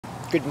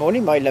Good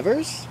morning, my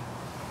lovers.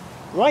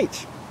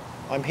 Right,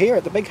 I'm here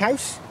at the big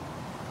house.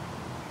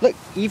 Look,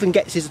 he even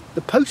gets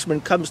the postman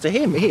comes to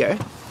him here.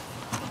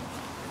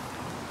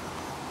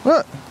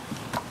 Look.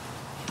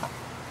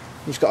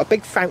 He's got a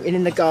big fountain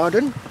in the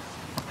garden.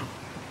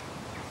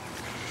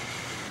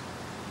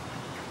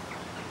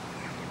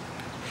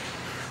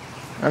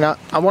 And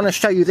I want to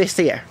show you this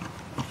here.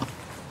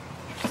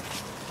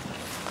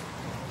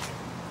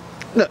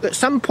 Look, at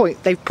some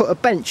point they've put a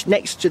bench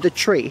next to the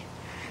tree,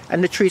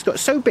 and the tree's got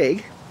so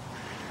big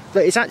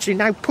that it's actually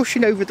now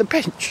pushing over the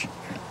bench.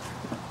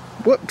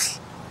 Whoops.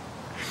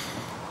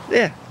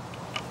 Yeah.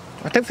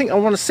 I don't think I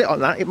want to sit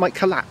on that, it might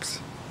collapse.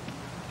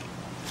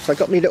 So I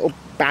got my little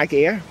bag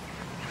here,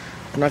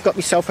 and I've got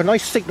myself a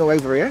nice signal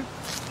over here.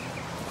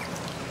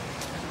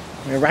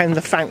 And around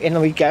the fountain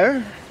we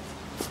go.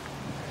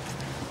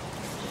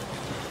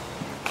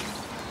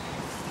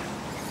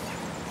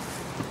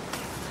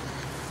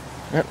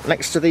 Yep,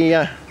 next to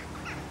the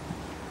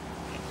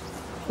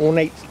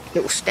ornate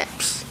little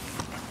steps.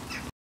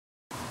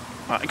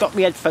 Right, I got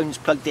my headphones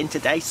plugged in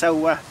today,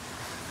 so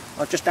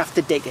I'll just have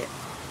to dig it.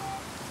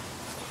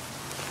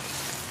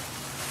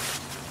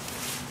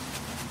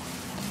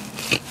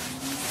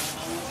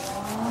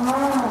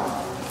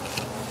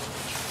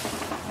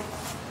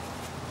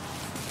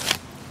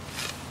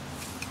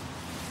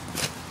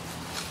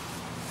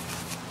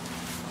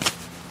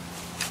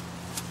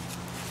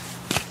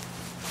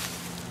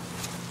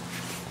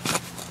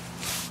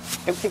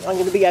 I don't think I'm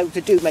going to be able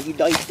to do many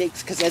dive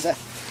digs because there's a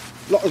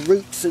lot of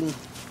roots and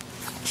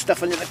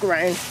stuff under the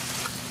ground.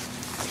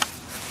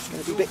 It's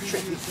going to be a bit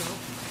tricky.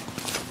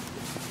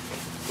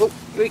 Oh,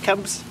 here he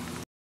comes.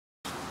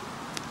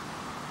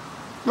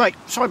 Right,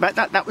 sorry about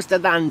that. That was the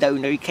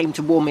landowner. He came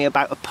to warn me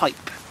about a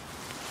pipe.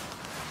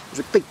 There's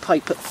a big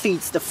pipe that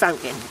feeds the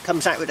fountain. It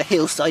comes out of the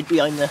hillside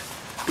behind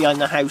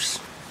the house,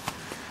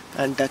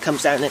 and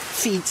comes down and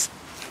feeds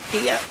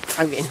the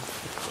fountain.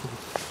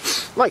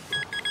 Right,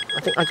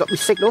 I think I got my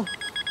signal.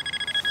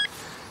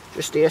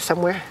 Just here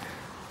somewhere.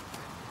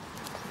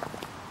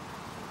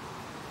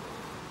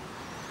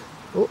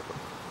 Oh,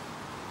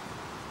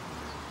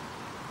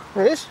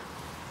 there it is.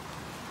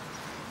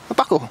 A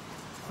buckle.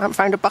 I haven't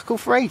found a buckle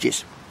for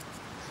ages.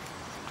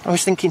 I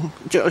was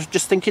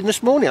just thinking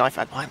this morning. I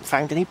haven't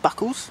found any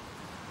buckles.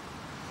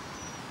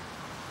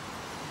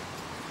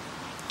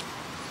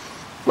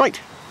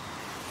 Right.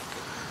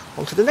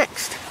 On to the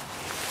next.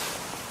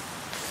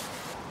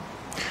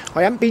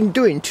 I haven't been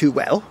doing too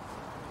well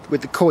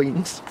with the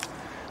coins.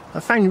 I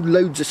found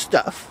loads of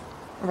stuff.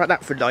 How about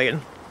that for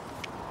dying?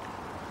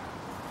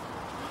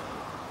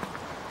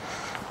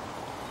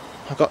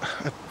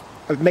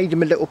 I've made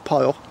him a little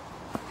pile.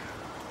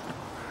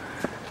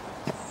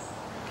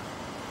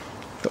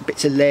 Got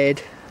bits of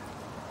lead,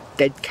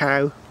 dead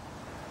cow.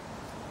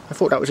 I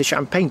thought that was a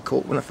champagne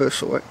cork when I first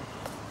saw it.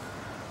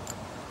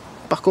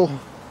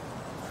 Buckle,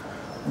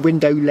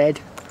 window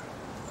lead,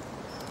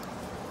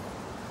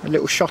 a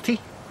little shotty,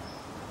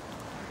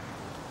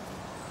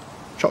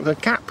 shotgun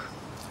cap,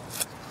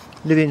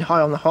 living high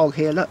on the hog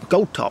here, look,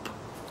 gold top.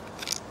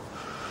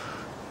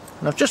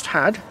 And I've just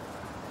had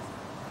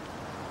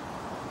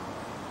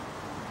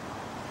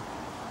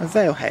a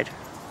veil head.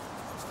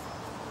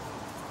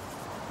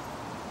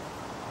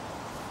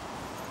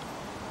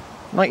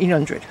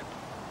 $1900.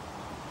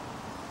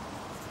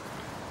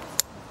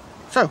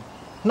 So,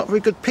 not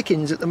very good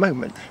pickings at the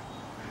moment.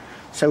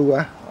 So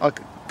I'm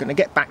going to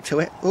get back to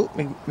it. Oh,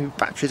 my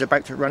battery's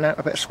about to run out.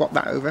 I better swap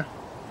that over.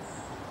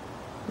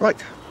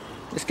 Right,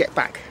 let's get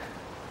back.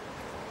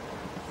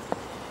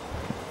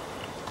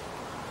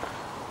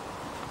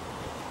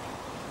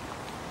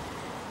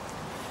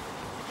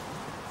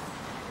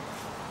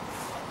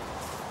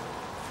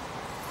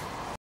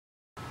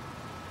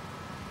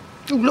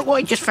 Oh, look what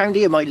I just found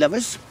here, my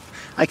lovers.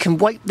 I can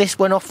wipe this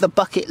one off the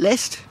bucket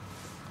list.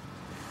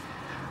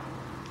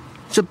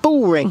 It's a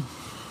ball ring.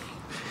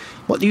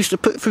 What they used to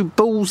put through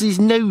balls'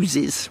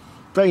 noses.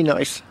 Very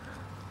nice.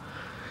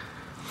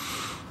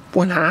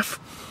 1/2.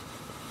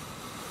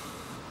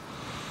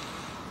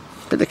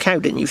 But the cow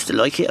didn't used to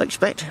like it, I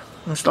expect.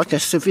 It's like a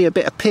severe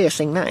bit of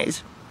piercing, that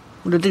is.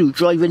 What did I do?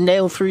 Drive a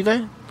nail through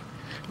there?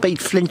 Bet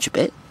he'd flinch a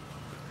bit.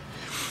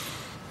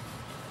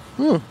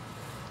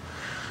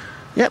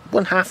 Yep,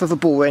 1/2 of a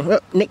ball ring.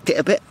 Look, nicked it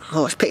a bit.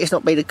 Oh, it's pity it's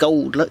not made of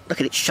gold. Look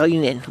at it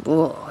shining.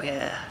 Oh,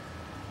 yeah.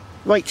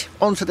 Right,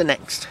 on to the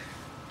next.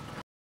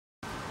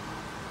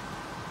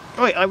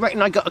 Right, I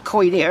reckon I got a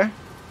coin here.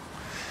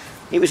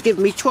 It was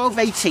giving me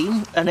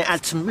 12.18 and it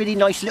had some really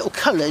nice little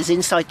colours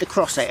inside the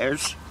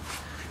crosshairs.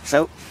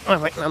 So, I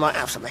reckon I might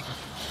have something.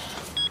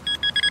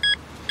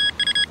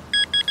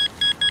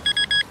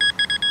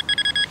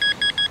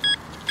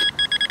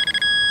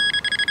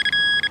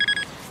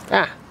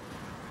 Ah.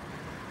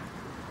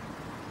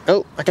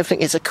 Oh, I don't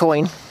think it's a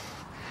coin.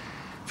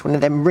 It's one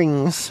of them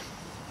rings.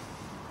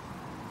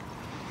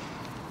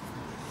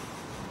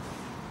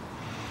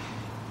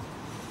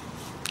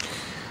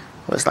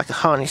 Well, it's like a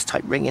harness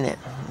type ring in it.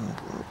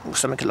 Or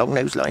something along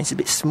those lines. A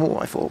bit small,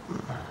 I thought.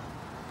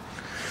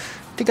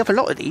 Dig up a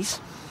lot of these.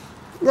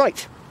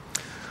 Right.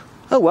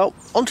 Oh well,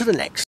 on to the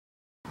next.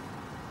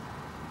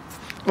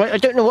 Right, I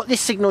don't know what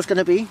this signal's going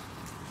to be,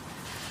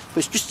 but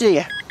it's just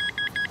here.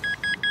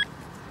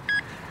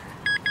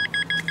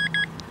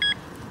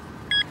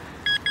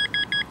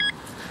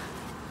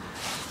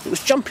 It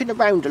was jumping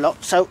around a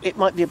lot, so it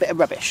might be a bit of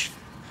rubbish.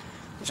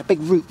 There's a big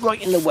root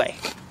right in the way.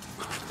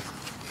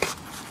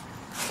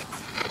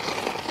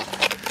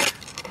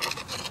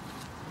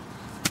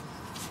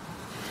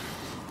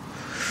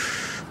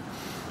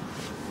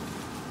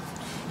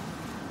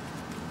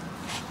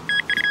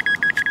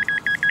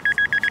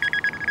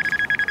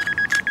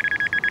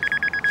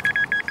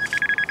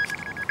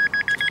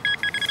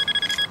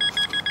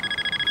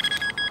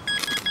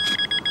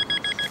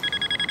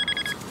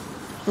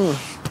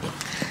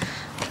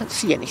 Can't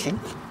see anything.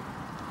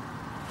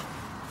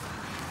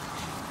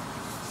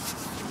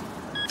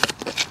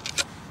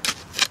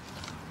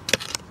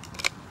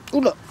 Oh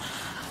look,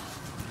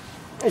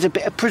 there's a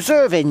bit of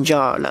preserving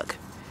jar, look.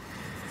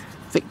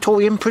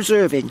 Victorian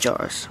preserving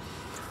jars.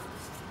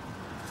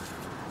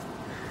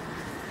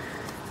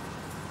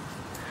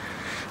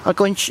 I'll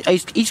go and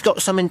he's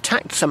got some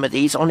intact, some of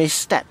these on his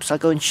steps. I'll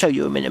go and show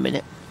you them in a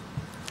minute.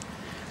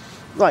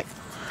 Right.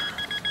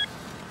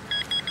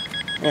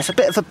 Yeah, it's a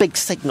bit of a big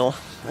signal.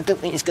 I don't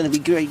think it's going to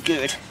be very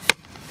good.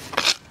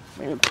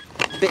 Maybe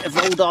a bit of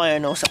old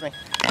iron or something.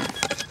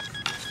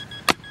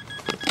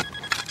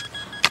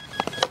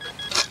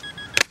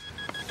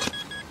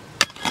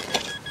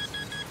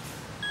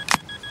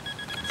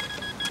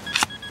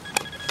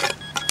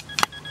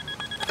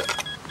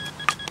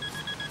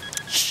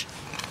 Shh.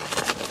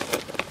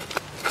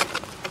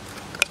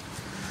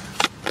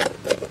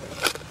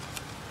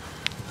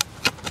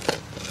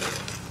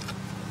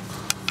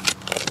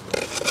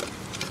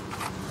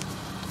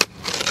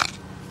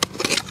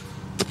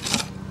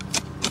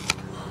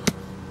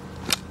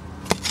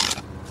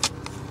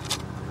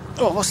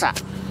 Oh, what's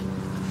that?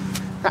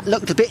 That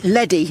looked a bit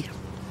leady.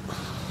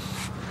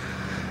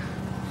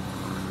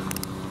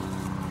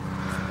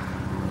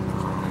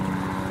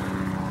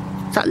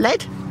 Is that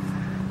lead?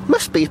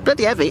 Must be, it's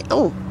bloody heavy.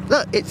 Oh,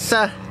 look, it's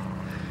that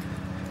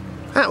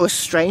was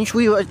strange.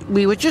 We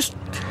were just,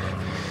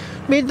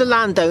 me and the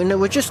landowner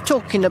were just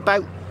talking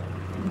about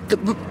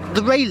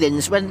the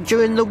railings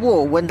during the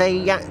war, when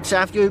they had to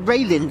have your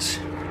railings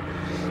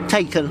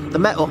taken, the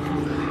metal,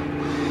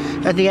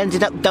 and he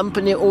ended up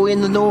dumping it all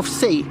in the North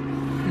Sea.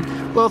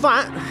 Well,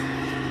 that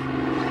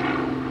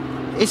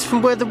is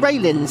from where the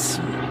railings,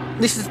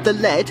 this is the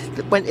lead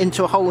that went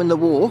into a hole in the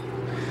wall,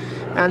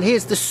 and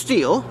here's the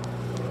steel,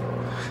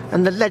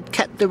 and the lead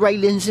kept the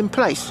railings in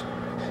place.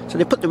 So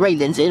they put the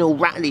railings in all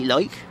rattly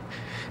like,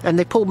 and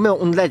they poured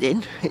molten lead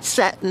in, it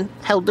set and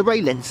held the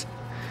railings,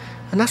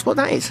 and that's what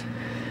that is.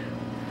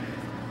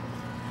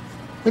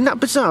 Isn't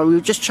that bizarre? We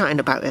were just chatting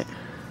about it.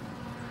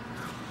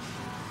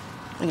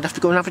 I'm gonna have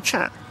to go and have a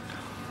chat.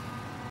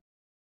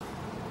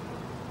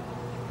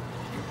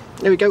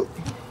 There we go.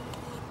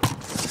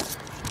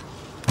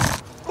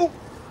 Oh.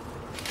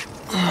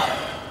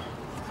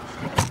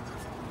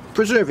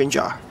 Preserving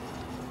jar.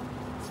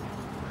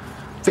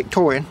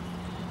 Victorian.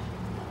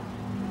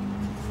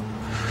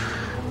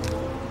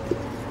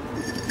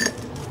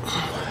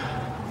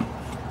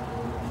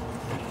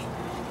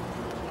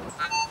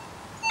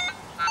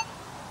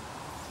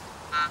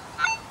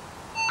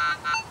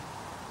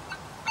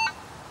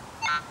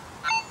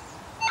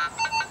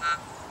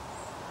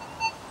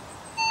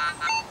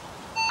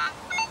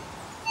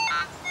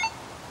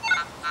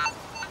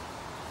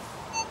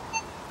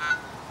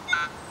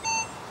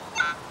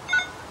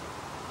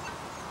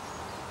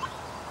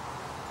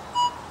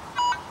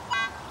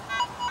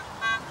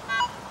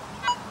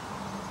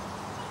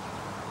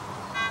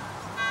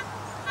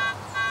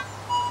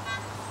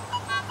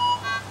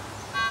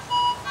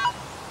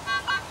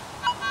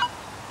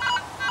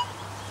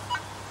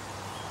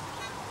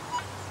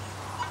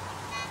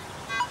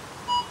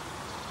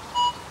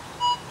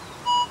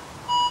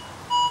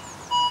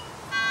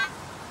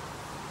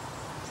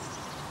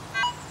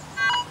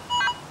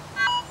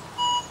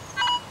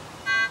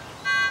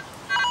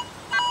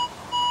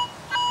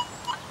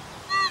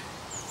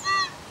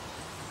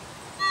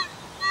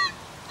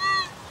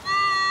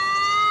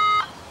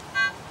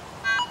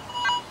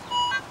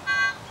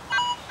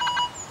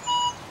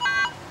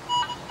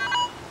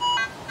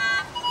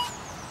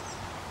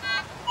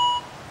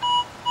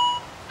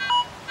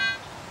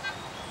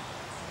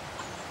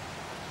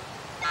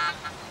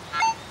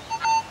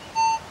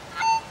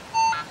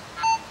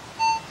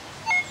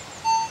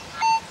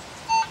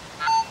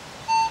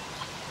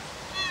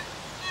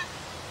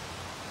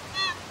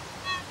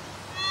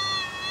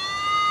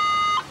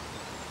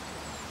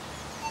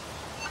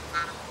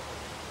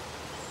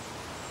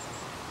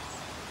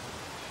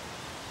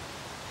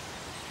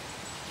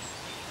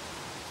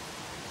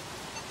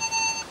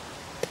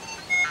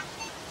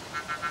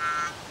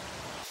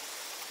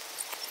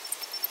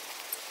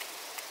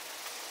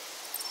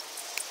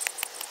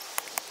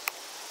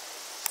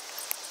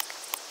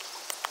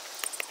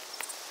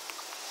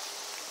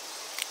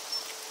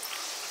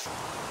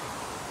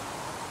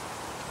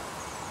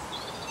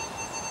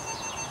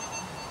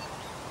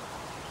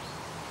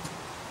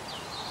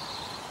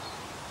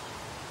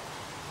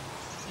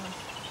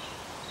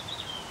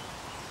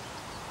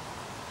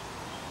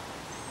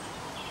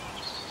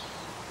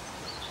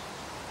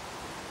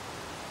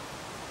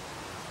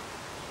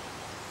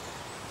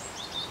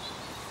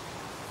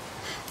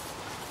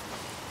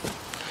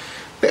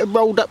 bit of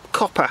rolled up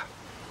copper.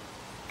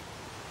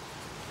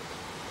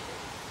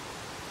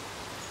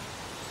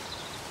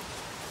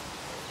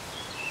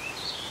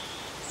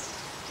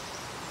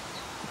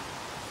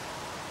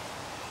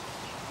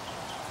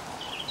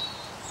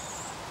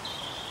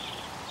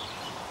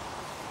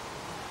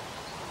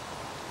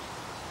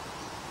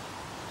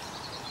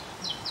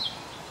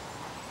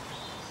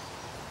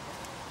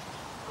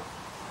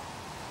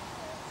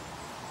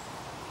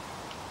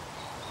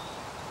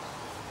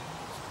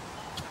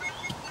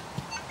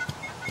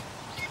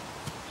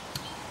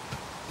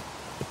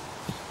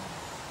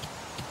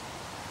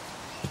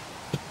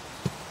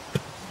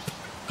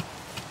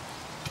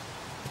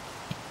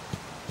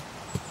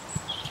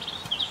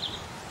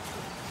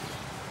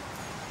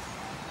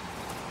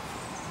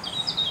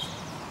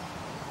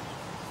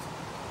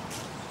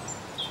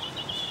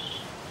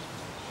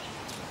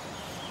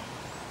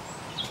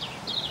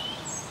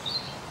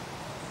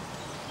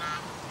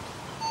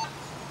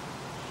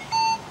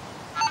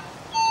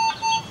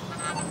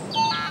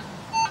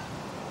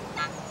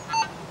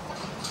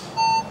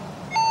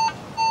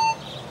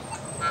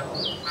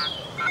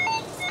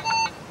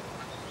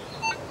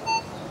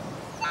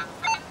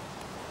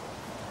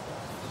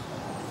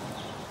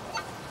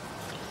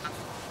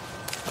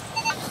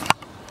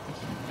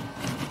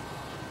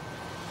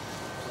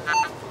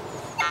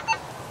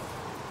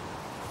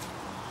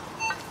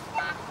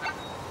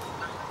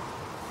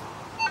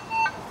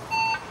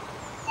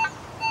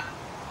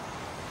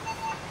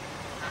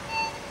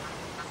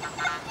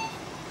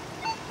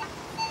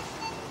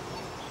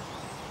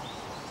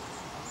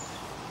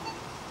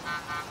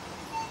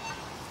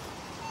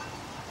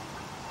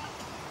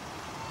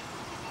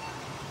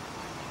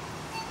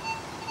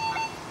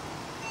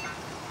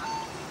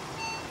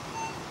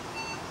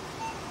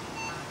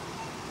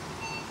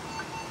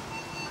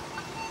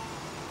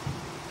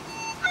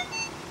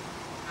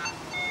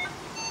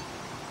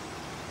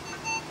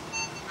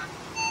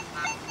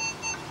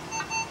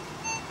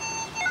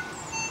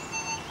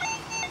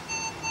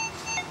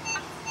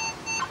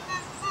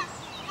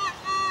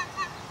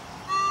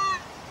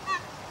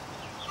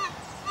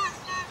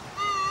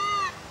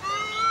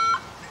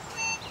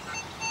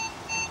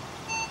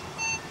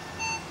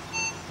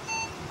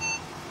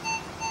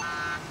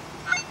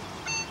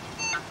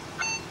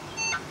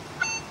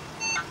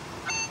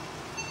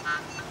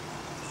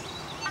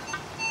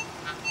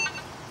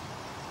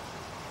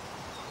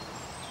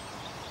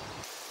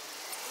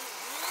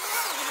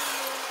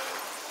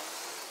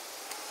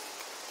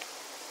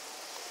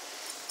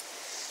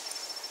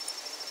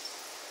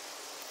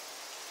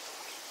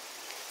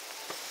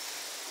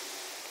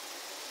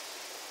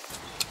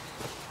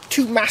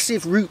 Two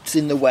massive roots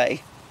in the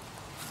way.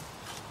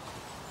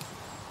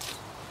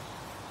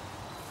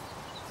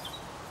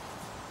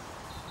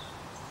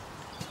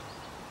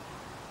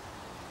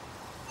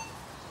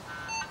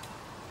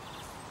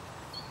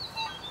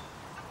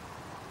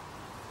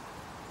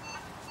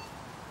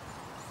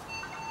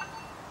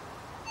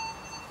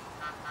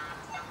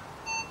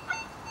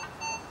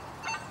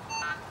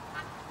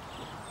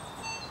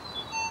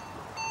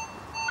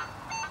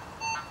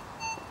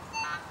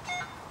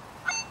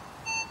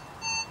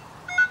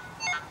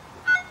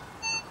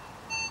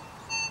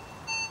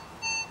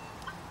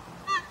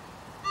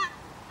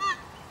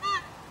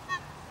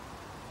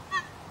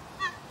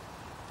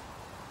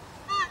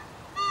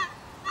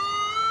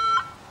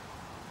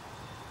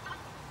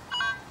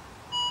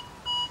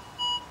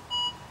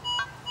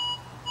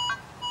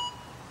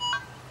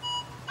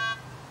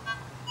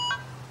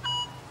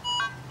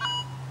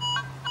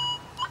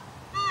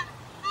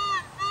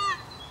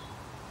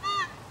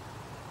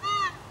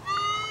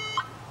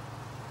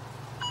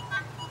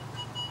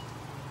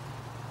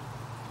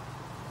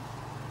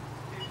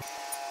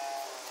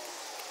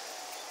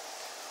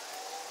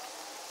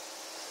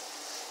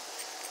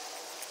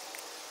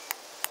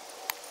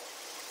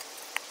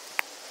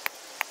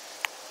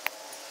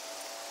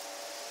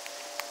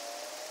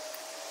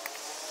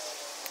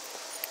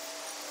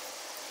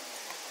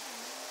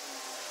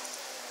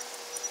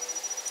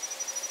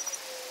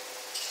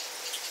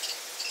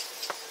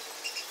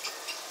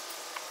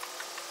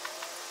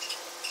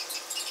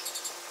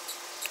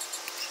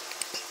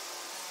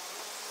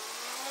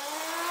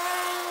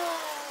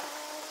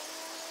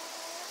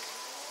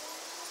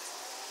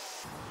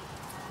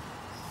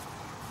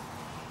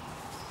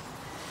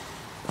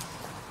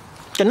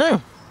 Don't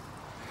know.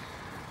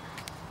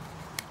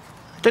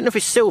 Don't know if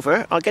it's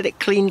silver. I'll get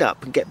it cleaned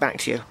up and get back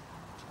to you.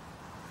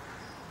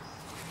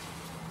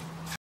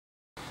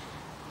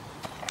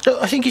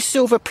 So I think it's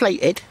silver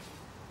plated.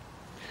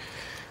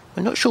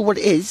 I'm not sure what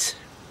it is.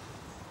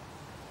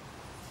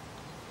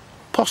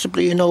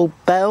 Possibly an old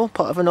bell,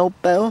 part of an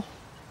old bell.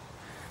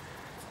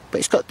 But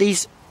it's got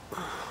these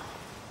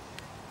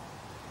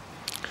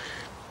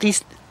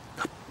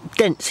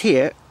dents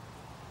here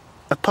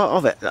are part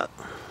of it, look.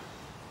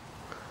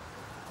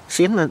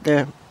 See them?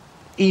 They're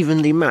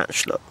evenly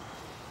matched, look.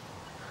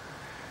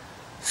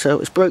 So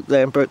it's broke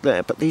there and broke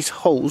there, but these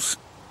holes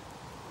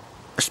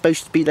are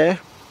supposed to be there.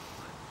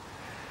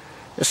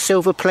 A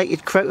silver plated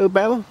croto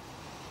bell?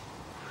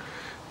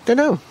 Don't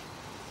know.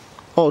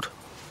 odd.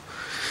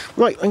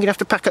 Right, I'm going to have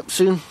to pack up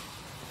soon.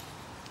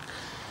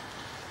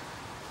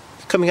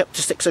 It's coming up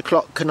to 6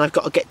 o'clock and I've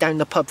got to get down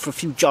the pub for a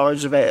few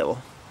jars of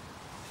ale.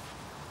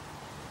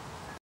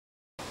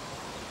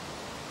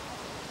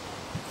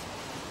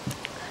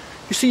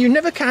 You see, you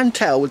never can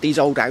tell with these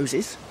old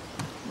houses.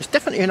 It's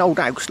definitely an old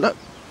house, look.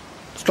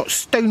 It's got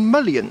stone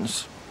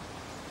mullions.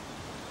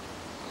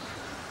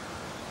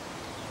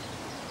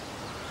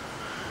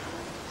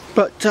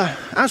 But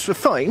as for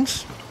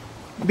finds,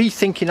 me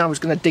thinking I was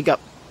going to dig up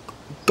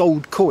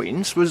gold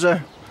coins was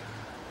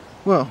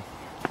well,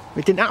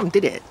 it didn't happen,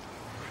 did it?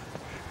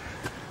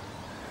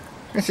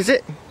 This is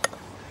it.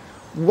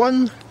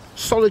 One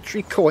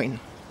solitary coin.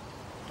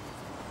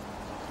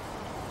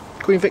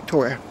 Queen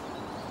Victoria.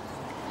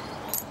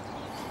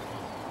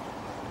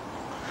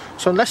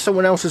 So unless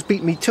someone else has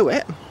beat me to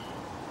it,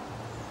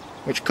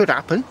 which could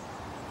happen,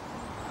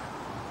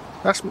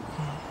 that's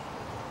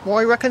what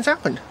I reckon's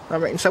happened. I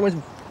reckon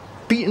someone's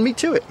beaten me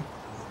to it.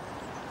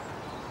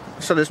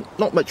 So there's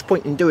not much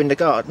point in doing the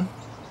garden,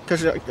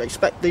 because I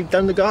expect they've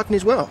done the garden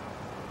as well.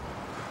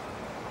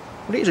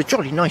 But it is a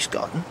jolly nice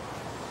garden.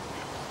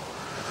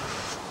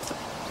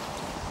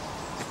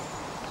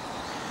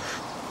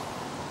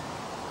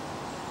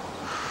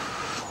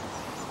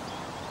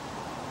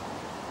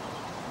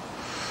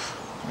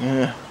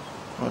 Yeah,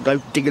 I'll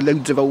dig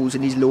loads of holes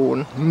in his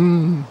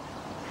lawn.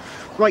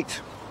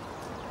 Right.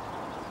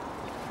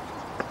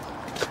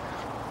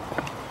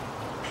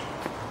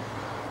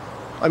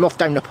 I'm off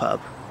down the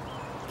pub.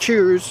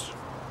 Cheers.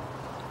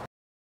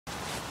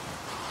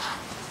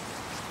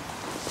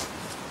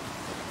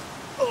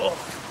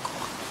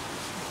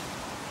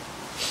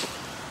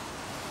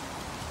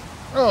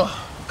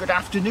 Oh, good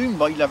afternoon,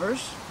 my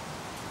lovers.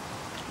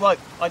 Right,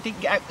 I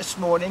didn't get out this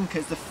morning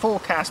because the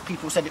forecast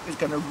people said it was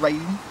going to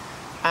rain,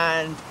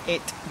 and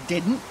it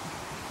didn't.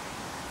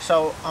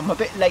 So I'm a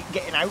bit late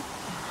getting out.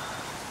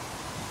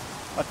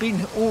 I've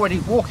been already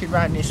walking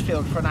around this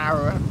field for an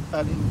hour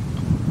and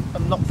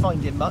I'm not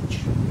finding much.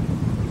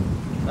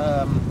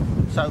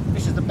 So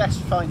this is the best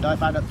find I've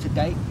had up to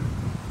date.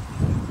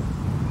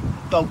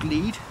 Dog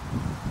lead.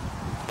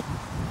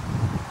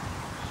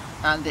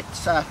 And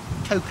it's a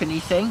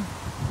tokeny thing.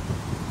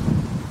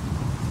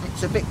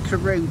 It's a bit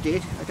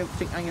corroded. I don't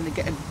think I'm going to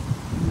get a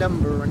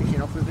number or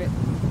anything off of it.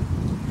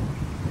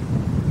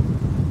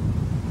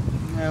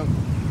 No.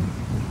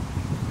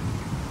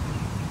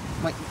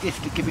 Might be good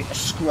to give it a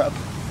scrub.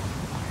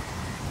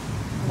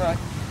 Right.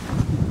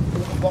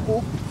 Water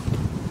bottle.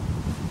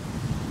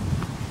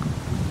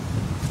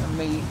 And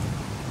me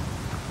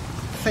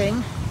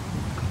thing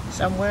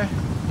somewhere.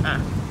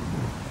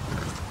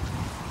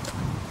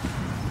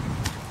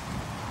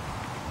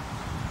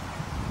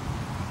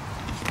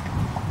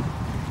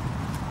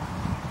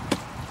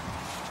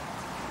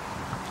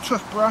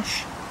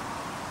 Toothbrush.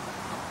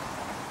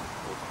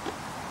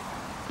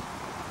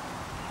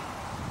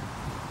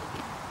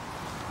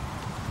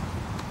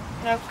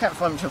 No, can't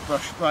find my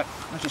toothbrush. Right,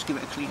 let's just give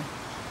it a clean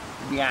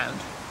with the hand.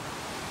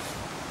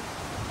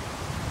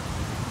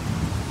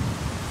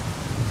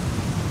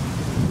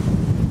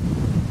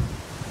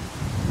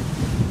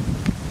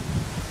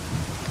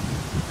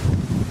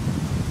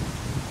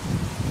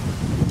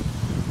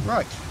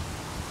 Right.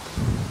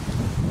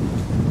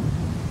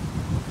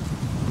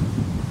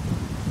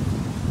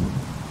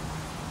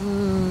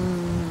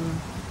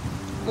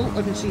 Oh,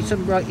 I can see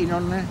some writing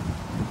on there.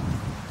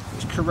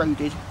 It's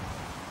corroded.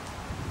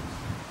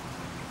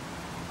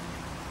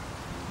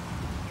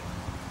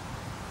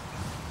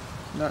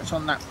 No, it's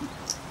on that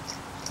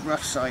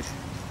rough side.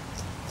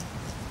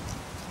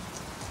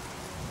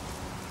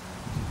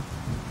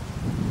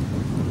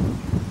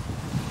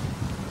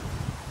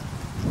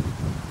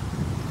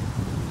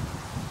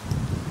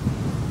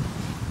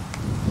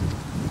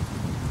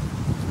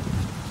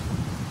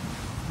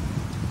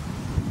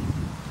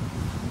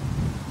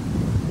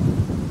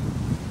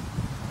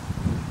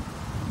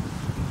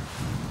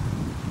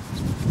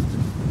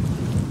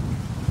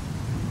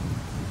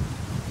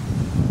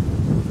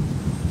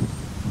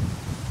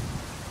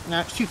 No,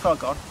 it's too far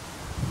gone.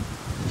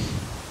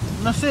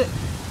 And that's it.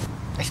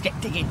 Let's get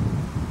digging.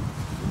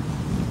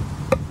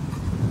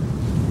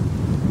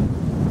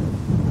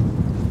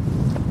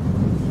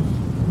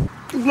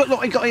 Look what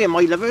I got here, my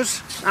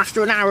lovers.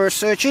 After an hour of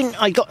searching,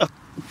 I got a,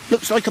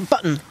 looks like a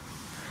button.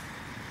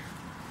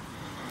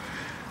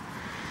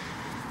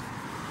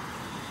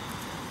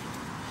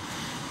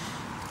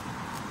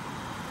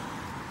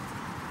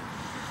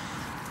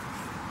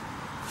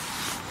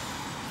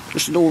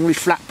 Just an ordinary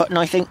flat button,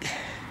 I think.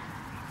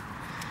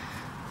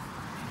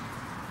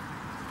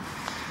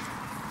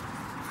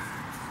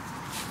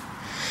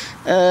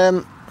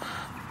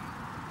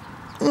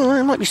 Well,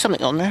 there might be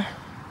something on there.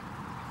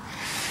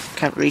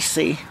 Can't really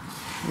see.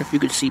 If you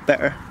could see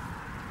better.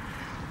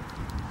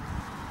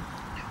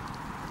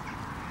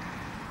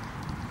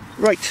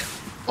 Right,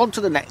 on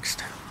to the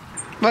next.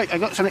 Right, I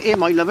got something here,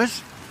 my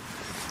lovers.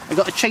 I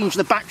got to change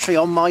the battery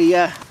on my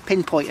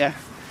pinpointer.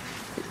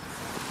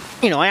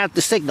 You know, I had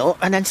the signal,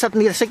 and then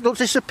suddenly the signal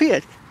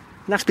disappeared.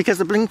 And that's because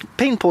the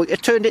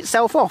pinpointer turned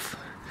itself off.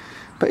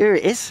 But here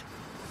it is.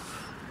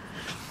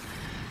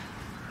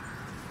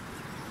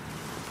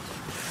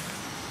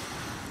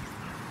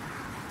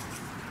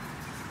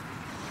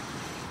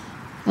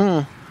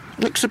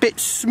 Looks a bit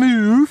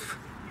smooth.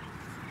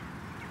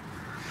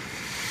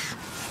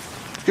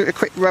 Give it a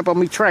quick rub on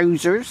my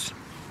trousers.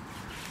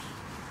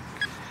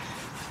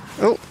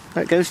 Oh,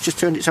 there it goes, just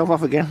turned itself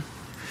off again.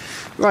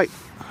 Right,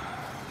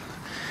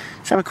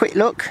 let's have a quick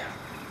look.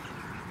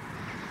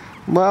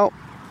 Well,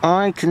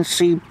 I can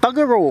see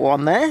bugger all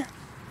on there.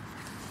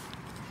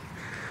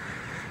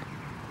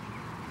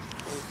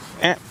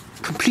 Yeah,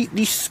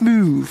 completely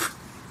smooth.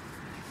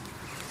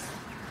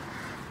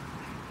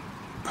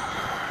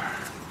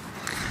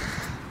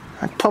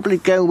 I'd probably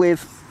go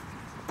with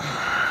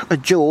a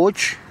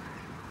George,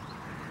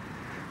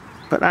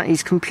 but that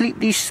is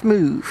completely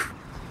smooth.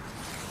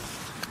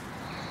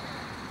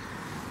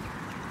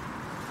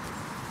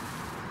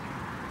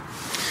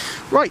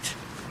 Right,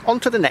 on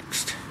to the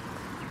next.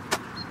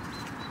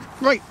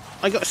 Right,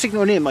 I got a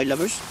signal in here, my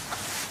lovers.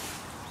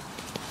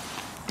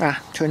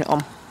 Ah, turn it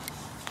on.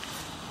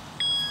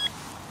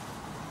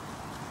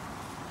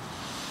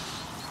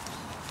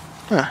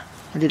 Ah,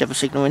 I did have a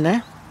signal in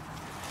there.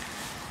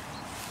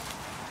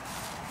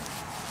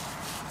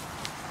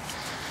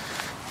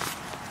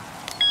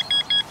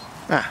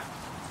 Ah.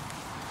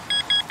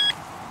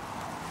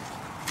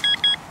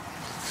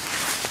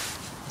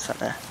 What's that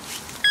there?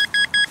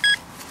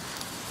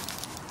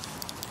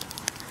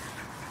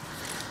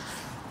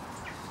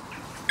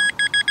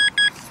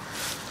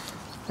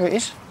 There it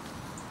is.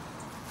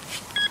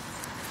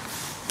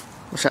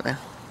 What's that there?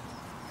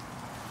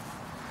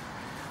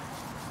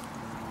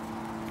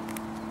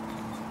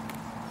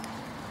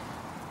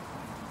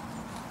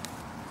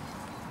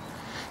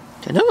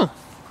 Don't know.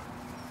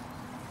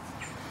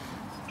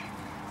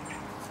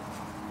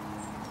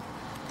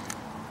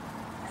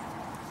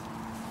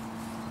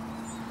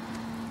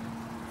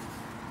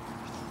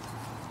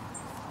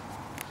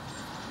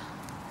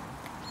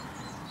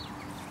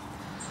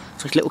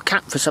 It's like a little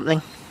cap for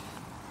something.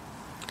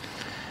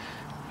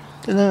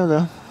 Don't know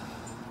though.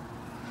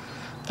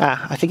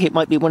 Ah, I think it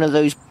might be one of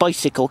those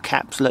bicycle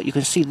caps. Look, you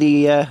can see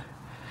the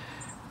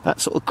that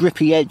sort of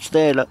grippy edge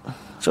there. Look,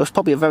 so it's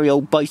probably a very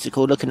old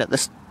bicycle. Looking at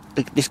this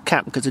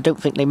cap, because I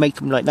don't think they make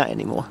them like that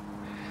anymore.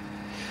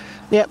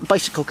 Yeah,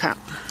 bicycle cap.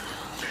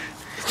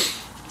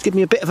 Give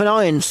me a bit of an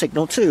iron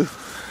signal too.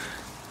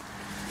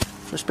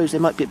 So I suppose there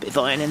might be a bit of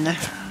iron in there.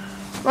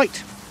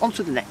 Right, on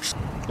to the next.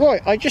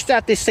 Right, I just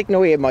had this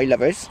signal here, my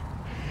lovers,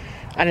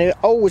 and it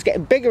always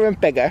getting bigger and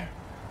bigger.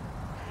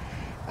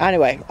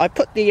 Anyway, I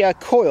put the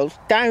coil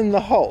down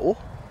the hole,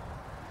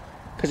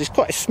 because it's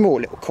quite a small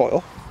little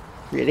coil,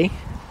 really.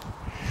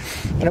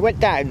 And I went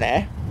down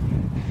there,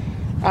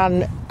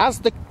 and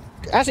as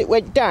it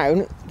went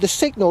down, the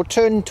signal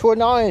turned to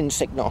an iron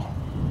signal.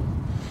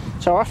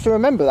 So I have to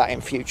remember that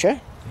in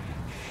future.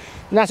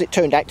 And as it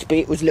turned out to be,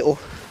 it was a little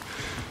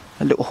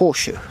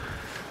horseshoe.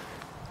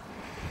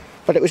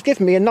 But it was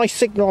giving me a nice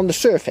signal on the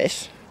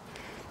surface.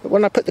 But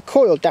when I put the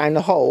coil down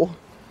the hole,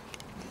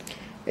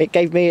 it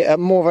gave me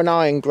more of an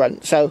iron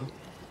grunt. So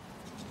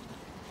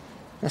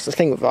that's the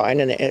thing with iron,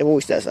 isn't it? It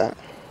always does that.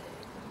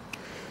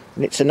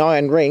 And it's an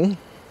iron ring.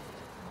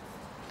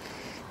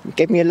 It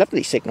gave me a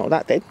lovely signal,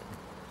 that did.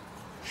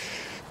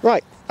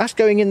 Right, that's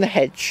going in the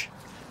hedge.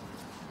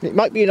 It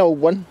might be an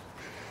old one,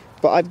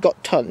 but I've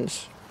got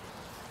tons.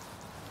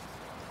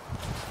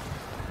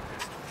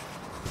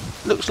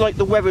 Looks like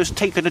the weather's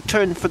taken a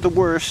turn for the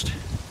worst.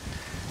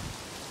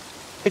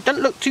 It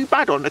doesn't look too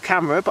bad on the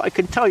camera, but I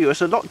can tell you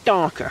it's a lot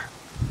darker.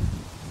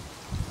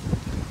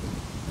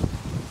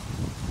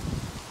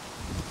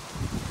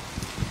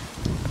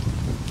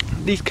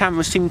 These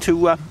cameras seem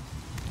to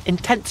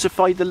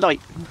intensify the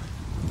light.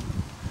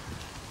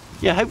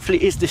 Yeah, hopefully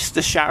it is this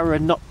the shower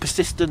and not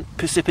persistent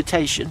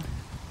precipitation.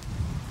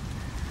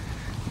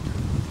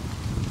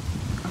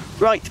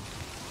 Right,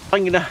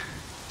 I'm gonna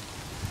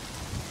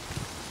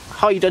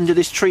hide under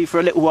this tree for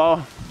a little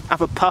while,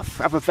 have a puff,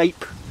 have a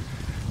vape,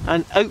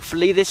 and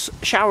hopefully this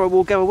shower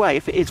will go away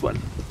if it is one.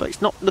 But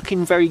it's not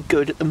looking very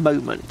good at the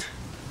moment.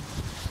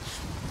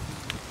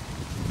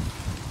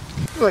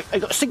 Right, I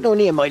got a signal in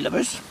here, my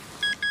lovers.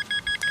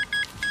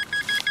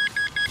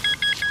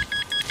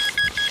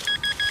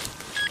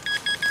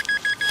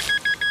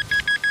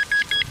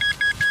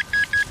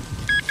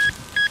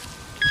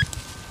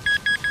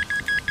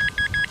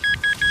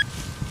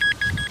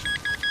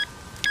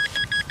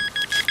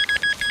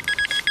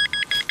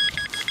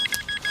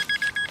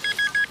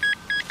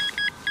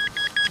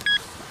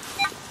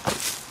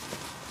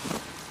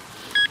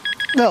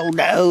 Oh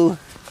no,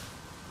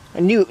 I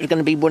knew it was going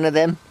to be one of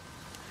them.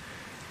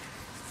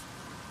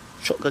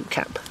 Shotgun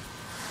cap.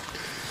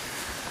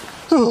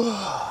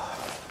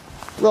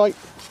 Right,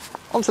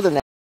 on to the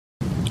next.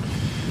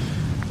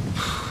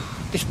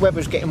 This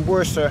weather's getting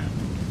worse.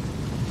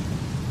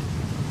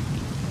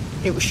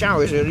 It was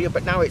showers earlier,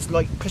 but now it's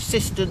like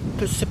persistent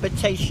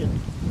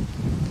precipitation.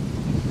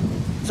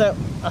 So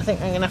I think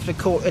I'm going to have to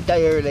call it a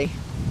day early.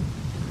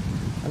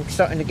 I'm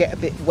starting to get a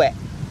bit wet,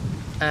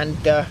 and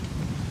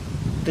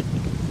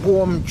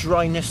warm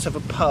dryness of a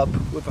pub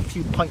with a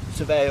few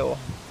pints of ale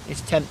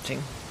is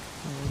tempting.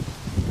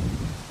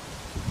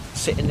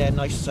 Sitting there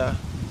nice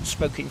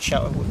smoking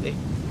shelter with the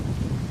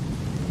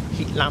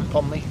heat lamp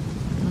on me.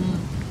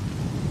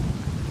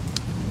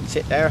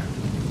 Sit there,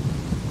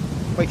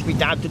 wait for my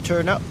dad to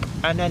turn up,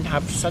 and then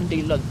have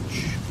Sunday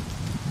lunch.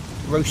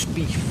 Roast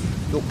beef,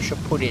 Yorkshire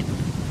pudding,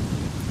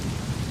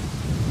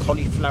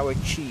 cauliflower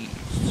cheese.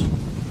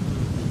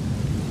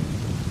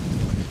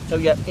 So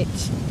yeah,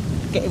 it's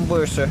getting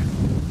worse.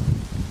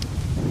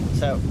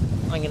 So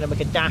I'm going to make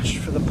a dash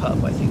for the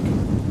pub, I think.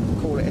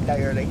 Call it a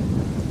day early.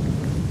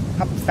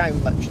 Haven't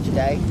found much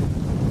today.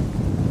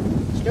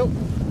 Still,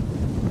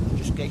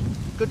 just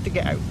good to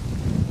get out.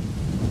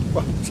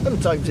 Well,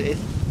 sometimes it is.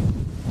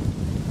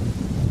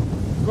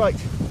 Right,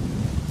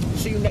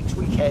 see you next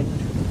weekend.